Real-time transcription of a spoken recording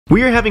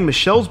We are having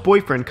Michelle's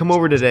boyfriend come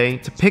over today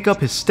to pick up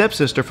his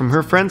stepsister from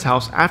her friend's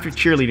house after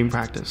cheerleading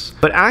practice.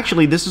 But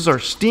actually, this is our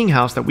sting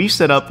house that we've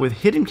set up with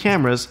hidden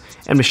cameras,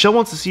 and Michelle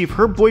wants to see if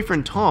her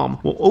boyfriend Tom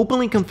will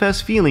openly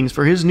confess feelings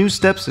for his new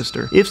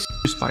stepsister if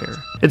seduced by her.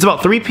 It's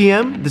about 3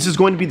 p.m. This is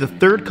going to be the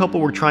third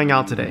couple we're trying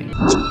out today.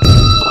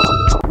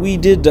 We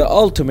did the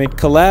ultimate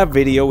collab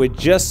video with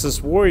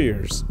Justice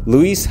Warriors.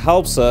 Luis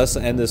helps us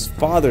and his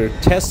father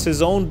tests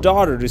his own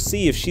daughter to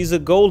see if she's a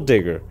gold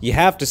digger. You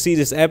have to see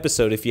this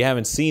episode if you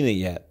haven't seen it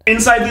yet.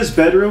 Inside this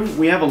bedroom,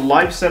 we have a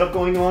live setup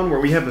going on where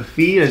we have a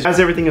feed as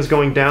everything is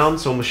going down,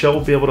 so Michelle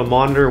will be able to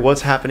monitor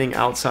what's happening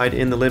outside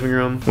in the living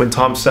room when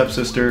Tom's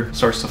stepsister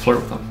starts to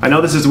flirt with him. I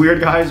know this is weird,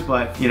 guys,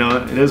 but you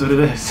know, it is what it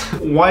is.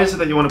 Why is it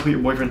that you want to put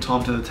your boyfriend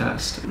Tom to the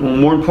test? Well,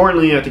 more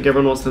importantly, I think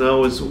everyone wants to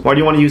know is why do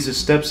you want to use his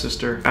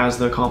stepsister as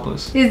the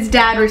accomplice? His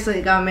dad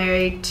recently got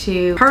married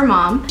to her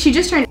mom. She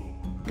just turned.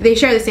 They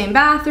share the same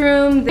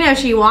bathroom. You know,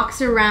 she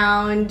walks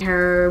around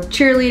her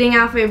cheerleading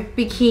outfit,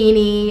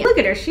 bikini. Look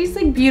at her, she's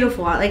like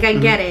beautiful. Like, I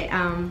get it.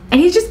 And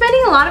he's just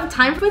spending a lot of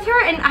time with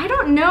her, and I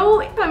don't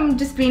know if I'm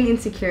just being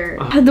insecure.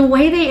 The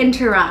way they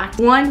interact.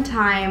 One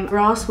time, we're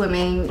all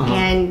swimming,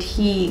 and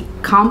he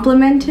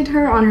complimented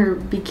her on her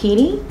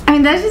bikini. I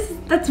mean,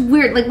 that's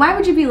weird. Like, why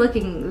would you be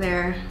looking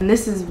there? And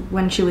this is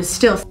when she was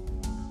still.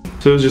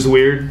 So it was just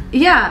weird?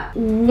 Yeah.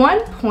 One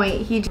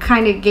point, he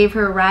kind of gave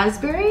her a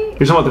raspberry.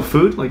 You're talking about the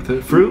food? Like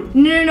the fruit?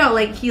 No.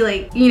 Like, he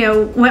you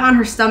know, went on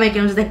her stomach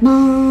and was like,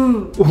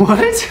 boo.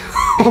 What?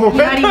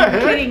 Not even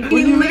kidding.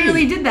 He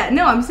literally did that.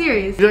 No, I'm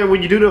serious. Yeah,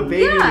 when you do to a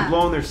baby, you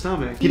blow on their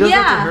stomach. He does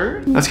that to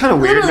her? That's kind of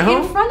weird,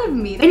 literally in front of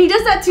me. And he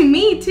does that to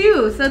me,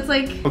 too. So it's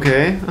like...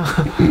 Okay.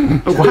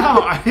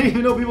 Wow, I didn't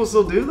even know people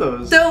still do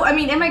those. So, I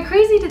mean, am I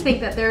crazy to think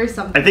that there is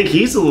something? I think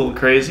he's a little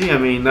crazy. I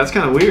mean, that's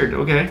kind of weird.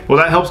 Okay. Well,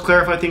 that helps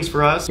clarify things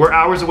for us. We're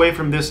hours away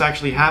from this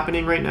actually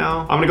happening right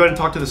now. I'm gonna go ahead and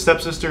talk to the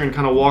stepsister and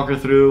kind of walk her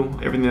through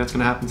everything that's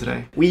gonna happen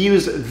today. We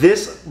use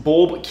this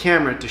bulb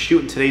camera to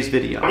shoot in today's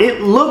video.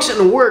 It looks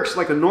and works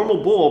like a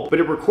normal bulb,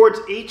 but it records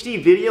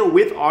HD video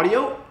with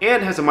audio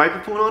and has a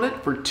microphone on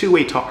it for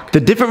two-way talk. The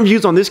different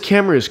views on this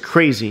camera is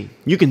crazy.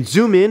 You can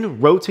zoom in,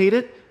 rotate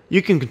it,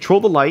 you can control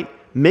the light,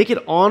 make it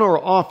on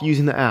or off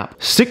using the app.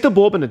 Stick the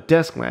bulb in a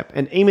desk lamp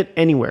and aim it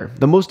anywhere.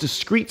 The most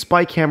discreet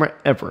spy camera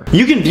ever.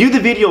 You can view the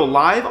video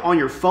live on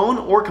your phone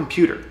or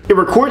computer. It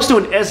records to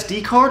an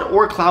SD card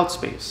or cloud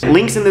space.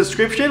 Links in the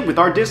description. With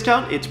our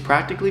discount, it's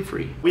practically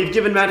free. We've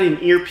given Maddie an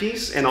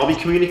earpiece and I'll be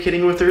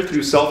communicating with her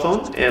through cell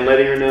phone and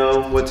letting her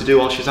know what to do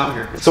while she's out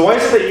here. So why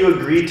is it that you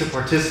agreed to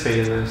participate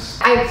in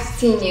this? I've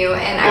seen you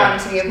and I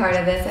wanted to be a part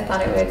of this. I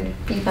thought it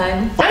would be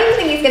fun. I don't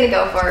think he's gonna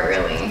go for it,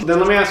 really. Then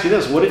let me ask you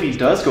this. What if he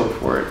does go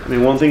for it? I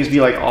mean, won't things be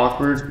like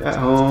awkward at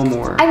home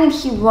or? I mean,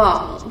 he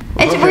won't.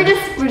 We're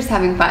just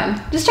having fun.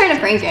 Just trying to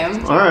prank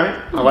him. All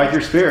right, I like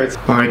your spirits.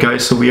 All right,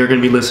 guys, so we are gonna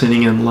be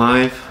listening in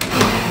live.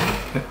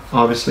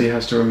 Obviously, it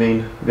has to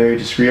remain very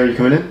discreet. Are you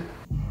coming in?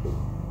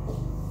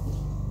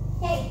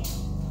 Hey,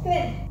 come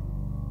in.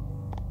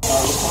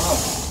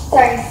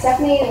 Sorry,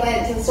 Stephanie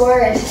went to the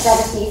store and she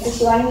grabbed a key, so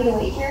she wanted me to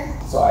wait here.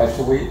 So I have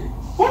to wait?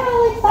 Yeah,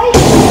 like 5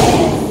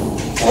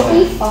 minutes. It'll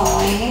be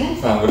fine.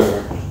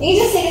 Whatever. You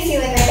can just take a seat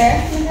like right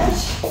there. Oh my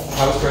gosh.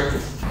 How was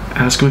breakfast?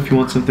 Ask him if you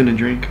want something to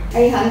drink.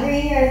 Are you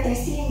hungry or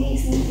thirsty and need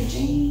something to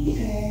drink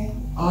or?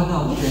 Oh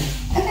no, okay.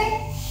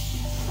 Okay.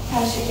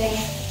 How was your day?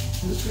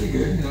 It was pretty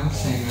good, you know,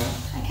 just hanging out.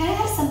 I kind of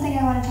have something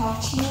I want to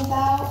talk to you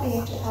about, but you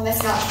have to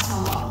promise not to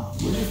tell Mom.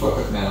 What'd you fuck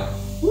up now?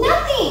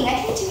 Nothing!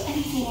 I can't do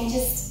anything. I've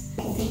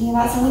been thinking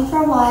about something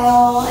for a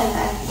while, and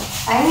I'm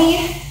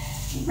finally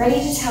ready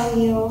to tell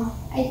you.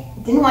 I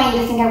didn't want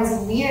you to think I was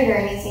weird or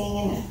anything,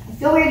 and I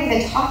feel weird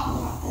even talking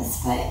about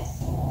this, but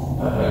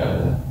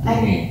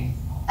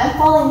I'm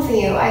falling for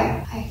you.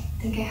 I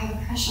think I have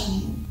a crush on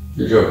you.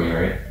 You're joking,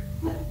 right?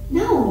 What?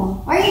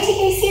 No. Why are you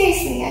taking me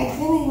seriously? I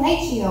really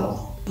like you.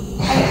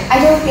 I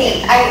don't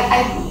think.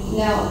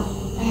 No.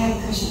 I have a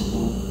crush on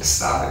you.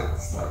 Stop it.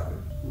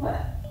 What?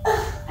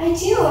 I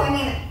do. I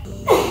mean,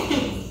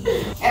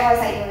 I always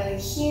thought you were really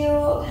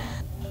cute.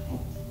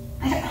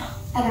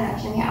 I don't know.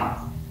 Hear me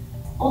out.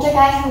 Older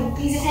guy who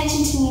pays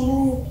attention to me,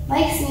 really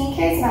likes me, and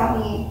cares about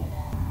me.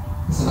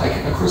 Listen,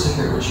 of course I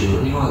care about you.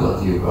 You know I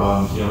love you. You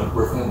know,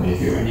 we're family.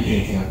 If you ever need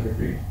anything, I'm here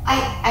for you.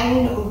 I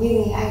mean,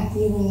 really, I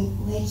really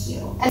like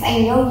you. And I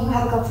know you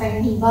have a girlfriend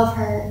and you love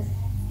her.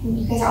 And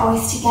you guys are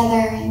always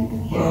together and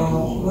really happy.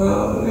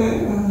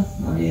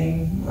 I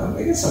mean,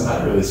 I guess I'm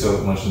not really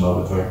so much in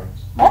love with her.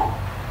 What? I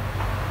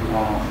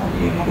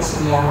mean, I guess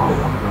yeah, I'm with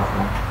my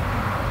girlfriend.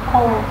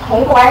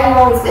 Okay, why are you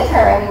always with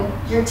her? I mean,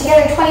 you're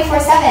together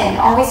 24/7,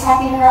 always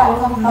talking to her,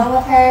 always on the phone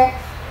with her.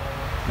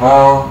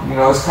 Well, you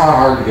know, it's kind of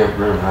hard to get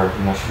rid of her.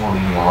 You know, she won't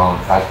leave me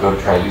alone. If I go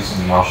to try to do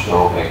something else,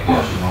 she'll like,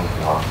 yeah, she won't leave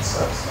me alone and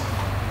stuff. So.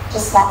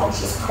 Just not think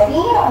she's pretty,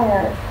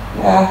 or?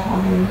 Yeah,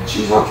 I mean,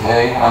 she's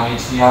okay. I mean,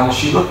 to be honest,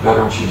 she looked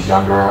better when she was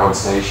younger, I would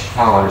say. She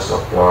kind of let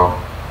herself go.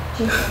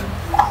 Do you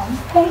think I'm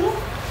pretty?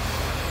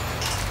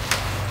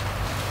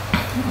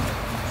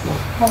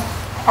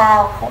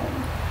 How pretty?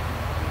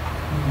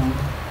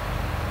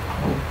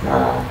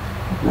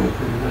 Like, really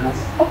pretty girls.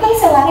 Okay,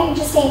 so why don't you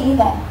just date me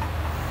then?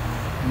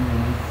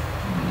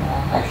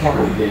 I can't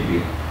really date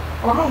you.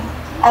 Why?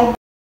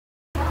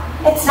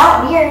 It's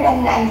not weird,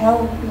 and I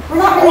know we're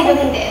not really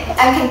related.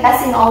 I'm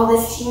confessing all of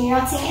this to you, and you're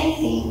not saying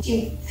anything. Do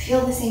you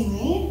feel the same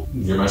way?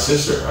 You're my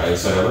sister. I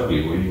said I love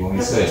you. What do you want me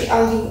to say?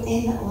 Are you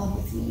in love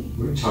with me?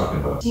 What are you talking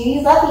about? Do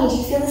you love me? Do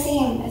you feel the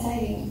same as I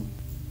do?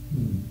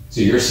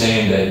 So you're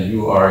saying that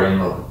you are in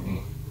love with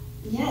me?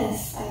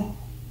 Yes, I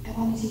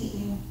want to date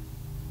you.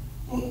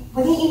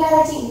 Wouldn't you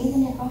rather date me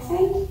than your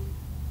girlfriend?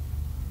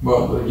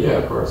 Well, yeah,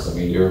 of course. I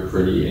mean, you're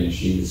pretty and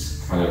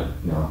she's kind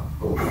of, you know,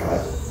 over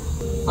that.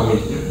 I mean,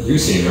 you've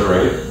seen her,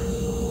 right?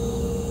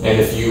 And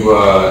if you,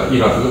 if you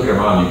look at her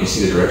mom, you can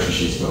see the direction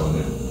she's going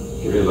in.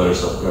 You really let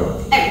herself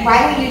go. And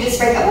why don't you just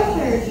break up with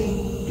her if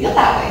you feel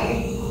that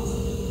way?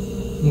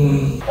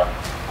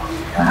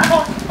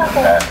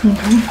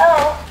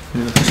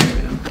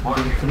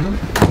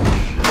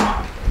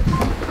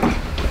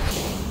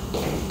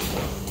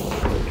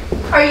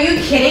 Are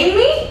you kidding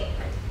me?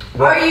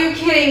 Are you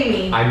kidding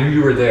me? I knew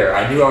you were there.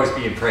 I knew I was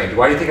being pranked.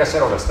 Why do you think I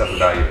said all that stuff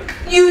about you?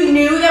 You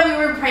knew that we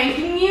were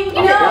pranking you? Of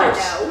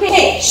course.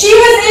 Okay, she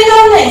was in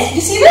on this.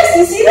 You see this?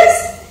 You see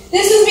this?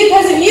 This is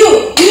because of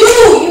you.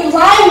 You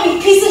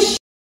lying piece of shit.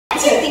 I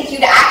didn't think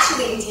you'd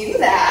actually do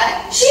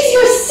that. She's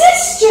your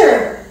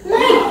sister.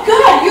 My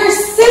God, your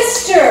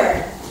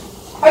sister.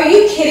 Are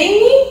you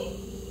kidding me?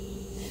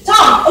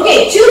 Tom,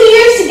 okay, 2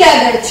 years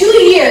together, 2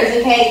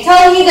 years, okay,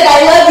 telling me that I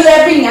love you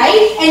every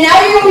night, and now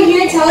you're over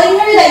here telling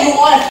her that you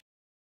want to.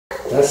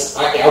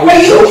 Are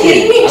you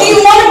kidding me? Do you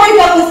want to break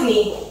up with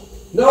me?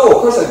 No, of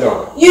course I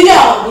don't. You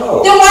don't?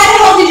 No. Then why the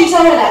hell did you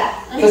tell her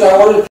that? Because I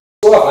wanted to piss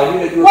you off. I knew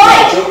that you were Why?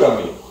 trying to joke on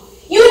me.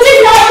 You did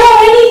not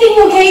know anything,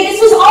 okay? This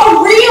was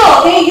all real,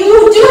 okay?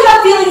 You do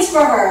have feelings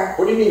for her.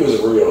 What do you mean it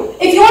was real?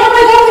 If you want to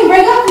break up, then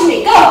break up with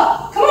me. Go.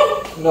 Come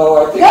on.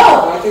 No,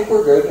 No. I think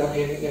we're good. I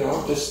mean, you know,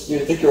 I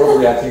think you're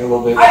overreacting a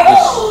little bit.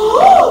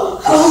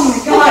 Oh my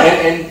God.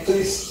 And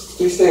please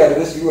stay out of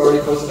this. You already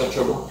caused enough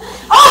trouble.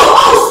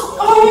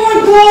 Oh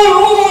my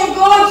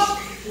God.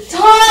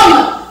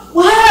 Tom,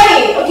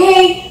 why?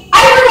 Okay, I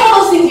heard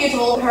all those things you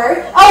told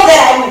her. Oh,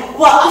 that I'm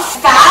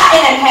fat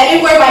and I'm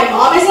headed where my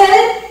mom is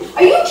headed.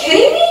 Are you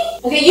kidding me?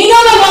 Okay, you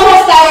know my mom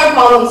has thyroid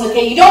problems.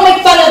 Okay, you don't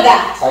make fun of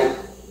that. I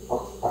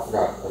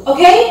forgot.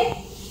 Okay.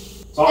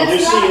 So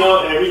just so you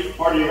know, every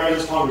part of your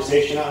guys'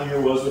 conversation out here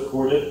was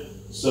recorded,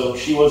 so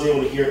she was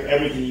able to hear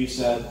everything you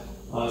said,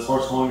 as far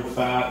as calling her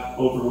fat,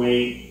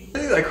 overweight.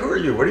 Like, who are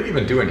you? What are you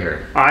even doing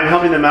here? I'm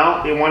helping them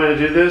out. They wanted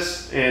to do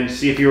this and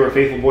see if you were a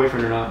faithful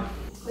boyfriend or not.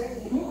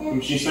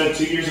 And she spent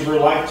 2 years of her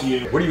life to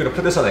you. What are you gonna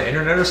put this on the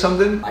internet or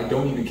something? I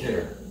don't even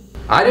care.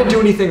 I didn't do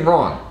anything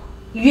wrong.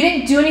 You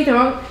didn't do anything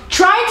wrong.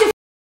 Trying to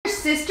your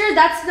sister,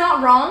 that's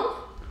not wrong.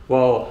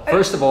 Well,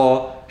 first of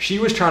all, she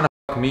was trying to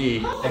fuck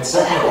me, and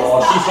second of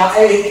all, she's not.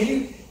 Hey, can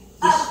you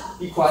just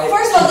be quiet?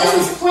 First of all, this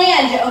was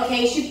planned.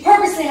 Okay, she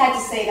purposely had to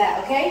say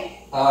that.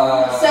 Okay. I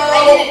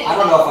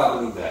don't know if I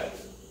believe that.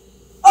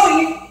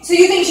 Oh, so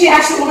you think she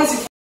actually wants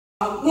to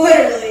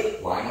literally?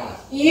 Why not?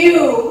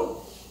 You.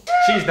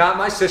 She's not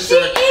my sister,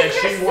 and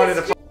she wanted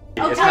to fuck me.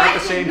 It's not the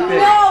same thing.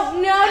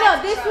 No,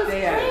 this was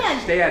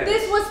planned. Stay at it.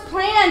 This was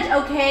planned,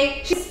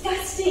 okay? She's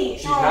disgusting.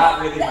 She's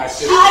not really my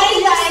sister. I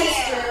am your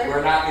sister.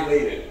 We're not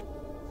related.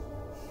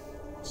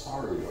 I'm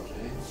sorry,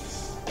 okay?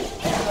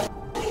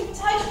 Don't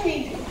touch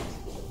me. I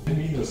didn't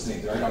mean those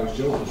things, right? I was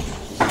joking. It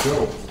was a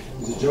joke. It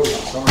was a joke. I'm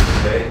sorry,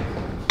 okay?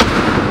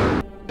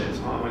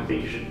 Tom,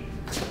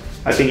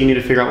 I think you need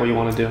to figure out what you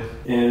want to do.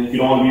 And if you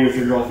don't want to be with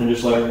your girlfriend,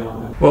 just let her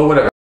know. Well,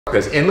 whatever.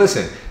 And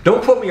listen,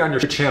 don't put me on your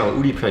channel,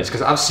 Udi Pranks,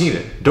 because I've seen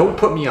it. Don't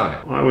put me on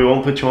it. All right, we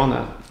won't put you on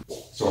that.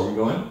 So are we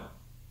going?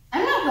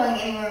 I'm not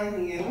going anywhere with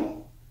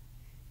you.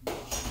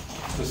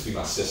 Supposed to be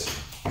my sister.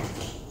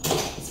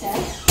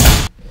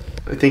 Steph?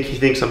 I think he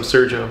thinks I'm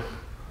Sergio.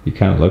 You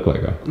kind of look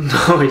like her.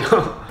 No, I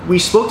don't. We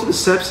spoke to the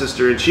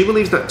stepsister, and she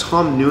believes that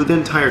Tom knew the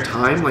entire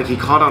time. Like, he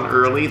caught on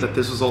early that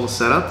this was all a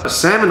setup.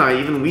 Sam and I,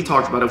 even we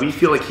talked about it, we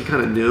feel like he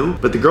kind of knew.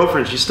 But the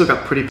girlfriend, she still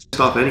got pretty pissed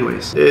off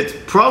anyways. It's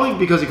probably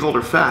because he called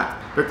her fat.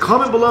 But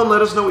comment below and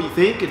let us know what you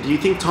think. Do you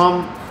think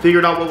Tom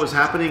figured out what was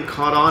happening,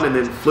 caught on, and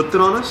then flipped it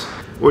on us?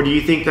 Or do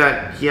you think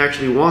that he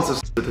actually wants us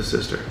with his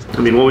sister?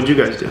 I mean, what would you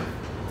guys do?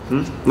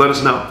 Let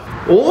us know.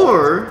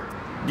 Or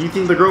do you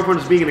think the girlfriend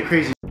is being a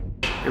crazy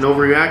and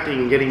overreacting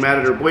and getting mad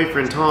at her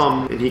boyfriend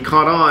Tom, and he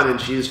caught on and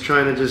she's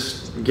trying to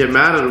just get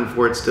mad at him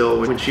for it still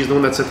when she's the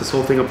one that set this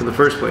whole thing up in the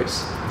first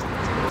place?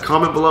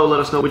 Comment below, let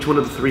us know which one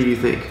of the three you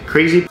think.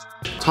 Crazy,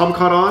 Tom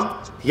caught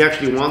on, he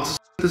actually wants to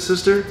with his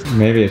sister.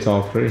 Maybe it's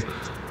all three.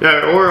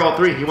 Yeah, or all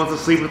three. He wants to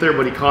sleep with her,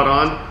 but he caught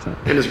on,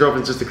 and his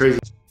girlfriend's just a crazy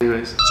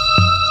anyways.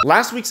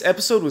 Last week's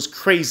episode was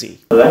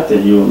crazy. I like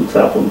that you on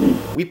top of me.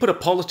 We put a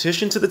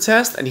politician to the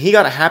test, and he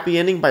got a happy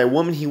ending by a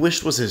woman he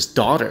wished was his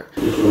daughter.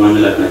 You remind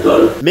me like my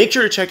daughter. Make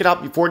sure to check it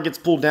out before it gets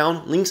pulled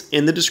down. Links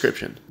in the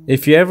description.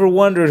 If you ever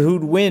wondered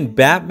who'd win,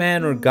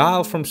 Batman or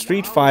Guile from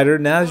Street Fighter,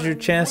 now's your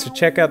chance to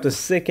check out the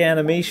sick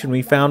animation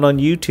we found on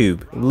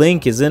YouTube.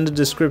 Link is in the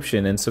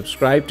description, and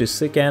subscribe to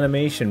Sick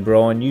Animation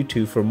Bro on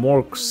YouTube for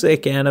more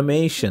sick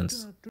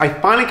animations. I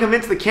finally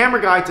convinced the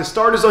camera guy to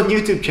start his own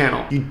YouTube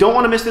channel. You don't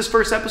want to miss this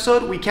first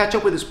episode. We catch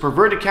up with his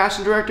perverted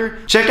casting director.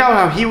 Check out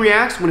how he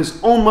reacts when his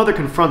own mother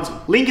confronts him.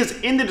 Link is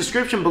in the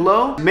description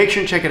below. Make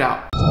sure and check it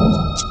out.